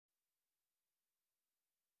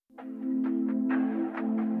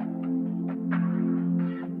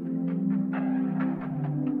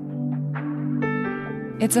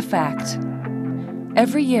It's a fact.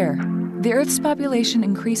 Every year, the Earth's population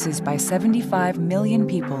increases by 75 million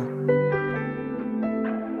people.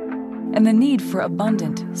 And the need for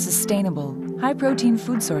abundant, sustainable, high-protein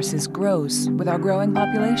food sources grows with our growing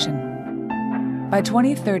population. By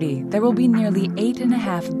 2030, there will be nearly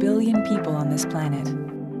 8.5 billion people on this planet.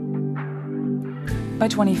 By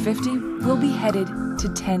 2050, we'll be headed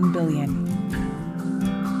to 10 billion.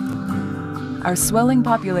 Our swelling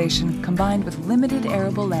population, combined with limited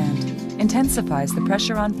arable land, intensifies the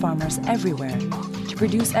pressure on farmers everywhere to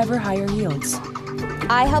produce ever higher yields.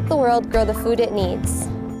 I help the world grow the food it needs.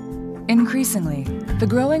 Increasingly, the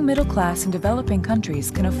growing middle class in developing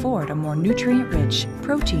countries can afford a more nutrient-rich,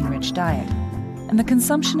 protein-rich diet, and the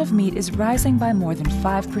consumption of meat is rising by more than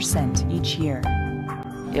 5% each year.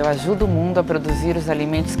 Eu ajudo o mundo a produzir os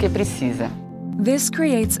alimentos que precisa. This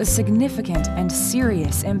creates a significant and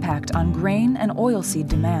serious impact on grain and oilseed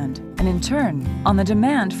demand, and in turn, on the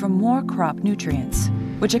demand for more crop nutrients,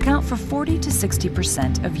 which account for 40 to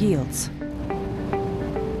 60% of yields.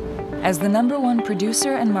 As the #1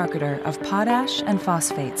 producer and marketer of potash and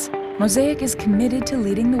phosphates, Mosaic is committed to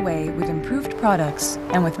leading the way with improved products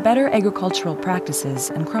and with better agricultural practices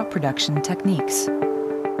and crop production techniques.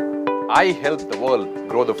 I help the world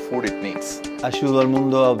grow the food it needs. Ayudo al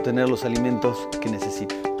mundo a obtener los alimentos que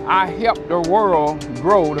necesita. I help the world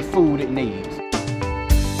grow the food it needs.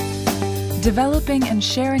 Developing and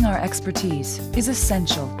sharing our expertise is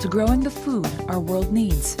essential to growing the food our world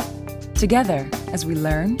needs. Together, as we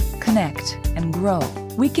learn, connect, and grow,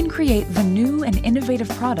 we can create the new and innovative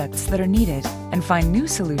products that are needed and find new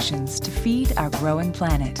solutions to feed our growing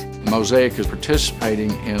planet. Mosaic is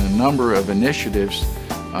participating in a number of initiatives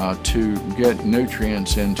to get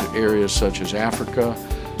nutrients into areas such as Africa,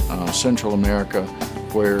 Central America,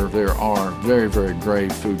 where there are very, very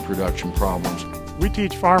grave food production problems. We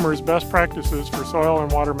teach farmers best practices for soil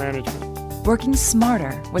and water management. Working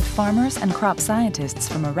smarter with farmers and crop scientists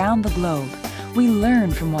from around the globe, we learn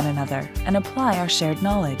from one another and apply our shared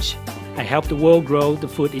knowledge. I help the world grow the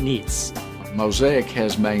food it needs. Mosaic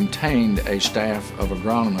has maintained a staff of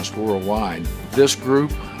agronomists worldwide. This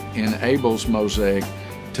group enables Mosaic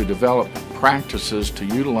to develop practices to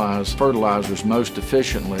utilize fertilizers most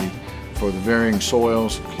efficiently for the varying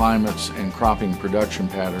soils, climates, and cropping production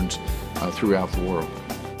patterns throughout the world.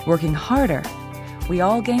 Working harder, we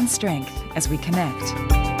all gain strength as we connect.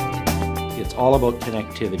 It's all about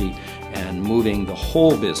connectivity and moving the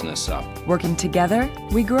whole business up. Working together,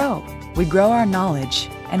 we grow. We grow our knowledge,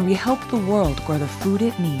 and we help the world grow the food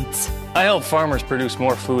it needs. I help farmers produce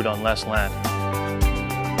more food on less land.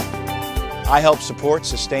 I help support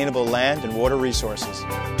sustainable land and water resources.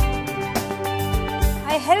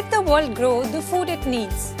 I help the world grow the food it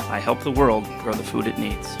needs. I help the world grow the food it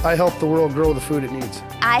needs. I help the world grow the food it needs.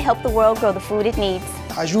 I help the world grow the food it needs.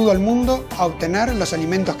 Ayudo al mundo a obtener los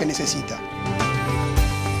alimentos que necesita.